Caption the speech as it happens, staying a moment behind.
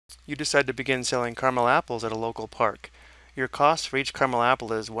You decide to begin selling caramel apples at a local park. Your cost for each caramel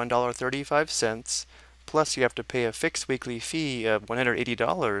apple is $1.35, plus you have to pay a fixed weekly fee of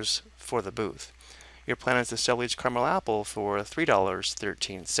 $180 for the booth. Your plan is to sell each caramel apple for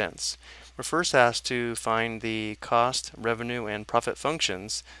 $3.13. We're first asked to find the cost, revenue, and profit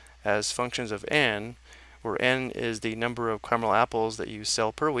functions as functions of n, where n is the number of caramel apples that you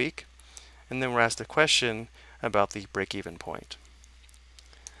sell per week, and then we're asked a question about the break-even point.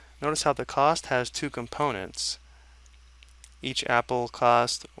 Notice how the cost has two components. Each apple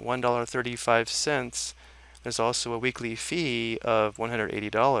costs $1.35. There's also a weekly fee of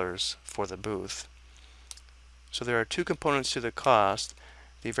 $180 for the booth. So there are two components to the cost: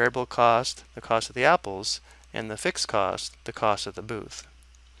 the variable cost, the cost of the apples, and the fixed cost, the cost of the booth.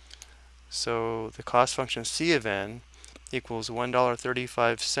 So the cost function C of n equals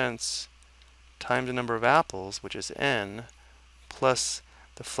 $1.35 times the number of apples, which is n, plus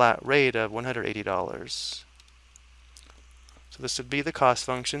the flat rate of $180. So this would be the cost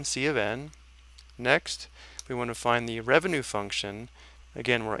function C of n. Next, we want to find the revenue function,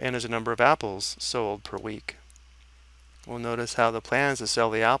 again where n is the number of apples sold per week. We'll notice how the plan is to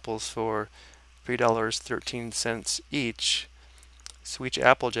sell the apples for $3.13 each. So each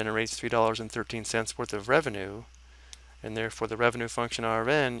apple generates $3.13 worth of revenue, and therefore the revenue function R of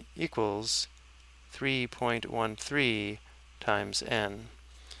n equals 3.13 times n.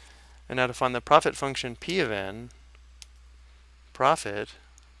 And now to find the profit function P of n, profit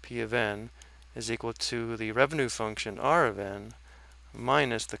P of n is equal to the revenue function R of n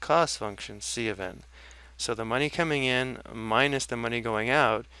minus the cost function C of n. So the money coming in minus the money going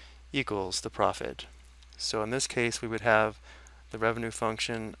out equals the profit. So in this case we would have the revenue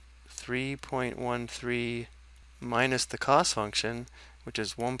function 3.13 minus the cost function, which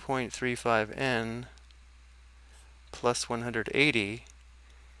is 1.35n plus 180.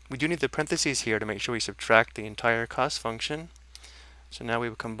 We do need the parentheses here to make sure we subtract the entire cost function. So now we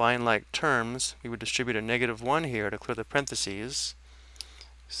would combine like terms. We would distribute a -1 here to clear the parentheses.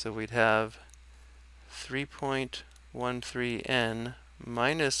 So we'd have 3.13n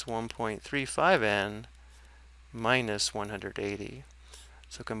minus 1.35n minus 180.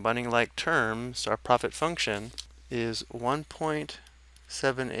 So combining like terms, our profit function is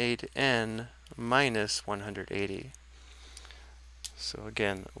 1.78n minus 180. So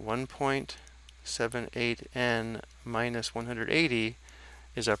again, 1.78n minus 180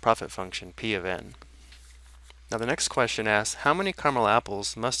 is our profit function, P of n. Now the next question asks, how many caramel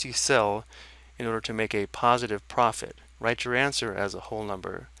apples must you sell in order to make a positive profit? Write your answer as a whole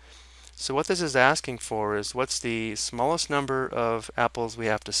number. So what this is asking for is what's the smallest number of apples we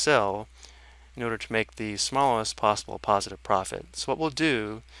have to sell in order to make the smallest possible positive profit. So what we'll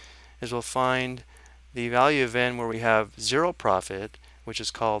do is we'll find the value of n where we have 0 profit, which is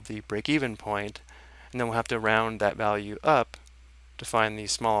called the break-even point, and then we'll have to round that value up to find the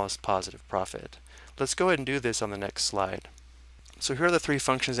smallest positive profit. Let's go ahead and do this on the next slide. So here are the three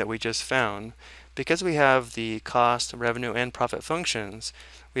functions that we just found. Because we have the cost, revenue, and profit functions,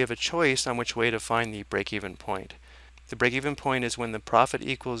 we have a choice on which way to find the break-even point. The break-even point is when the profit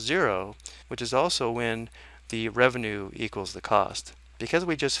equals 0, which is also when the revenue equals the cost. Because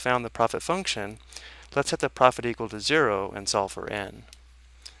we just found the profit function, let's set the profit equal to 0 and solve for n.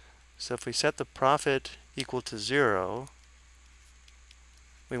 So if we set the profit equal to 0,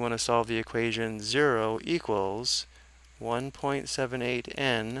 we want to solve the equation 0 equals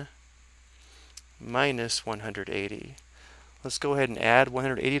 1.78n minus 180. Let's go ahead and add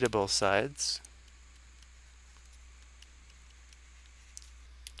 180 to both sides,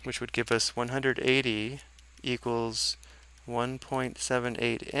 which would give us 180 equals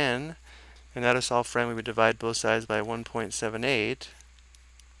 1.78n. And now to solve for n, we would divide both sides by 1.78.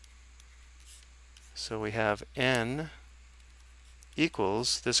 So we have n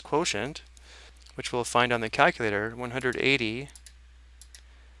equals this quotient, which we'll find on the calculator, 180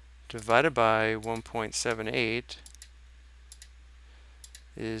 divided by 1.78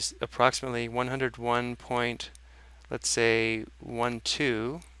 is approximately 101 let's say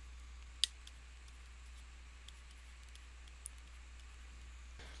 12.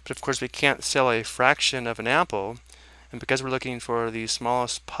 But of course we can't sell a fraction of an apple, and because we're looking for the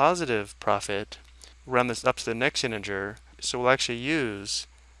smallest positive profit, we'll round this up to the next integer, so we'll actually use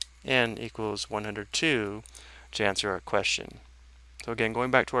n equals 102 to answer our question. So again, going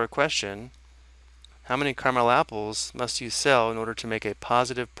back to our question, how many caramel apples must you sell in order to make a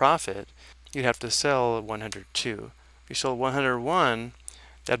positive profit? You'd have to sell 102. If you sold 101,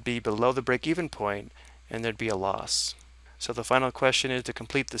 that'd be below the break-even point, and there'd be a loss. So the final question is to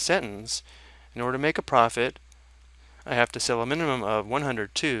complete the sentence. In order to make a profit, I have to sell a minimum of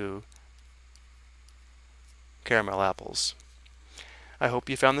 102 caramel apples. I hope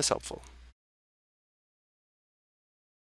you found this helpful.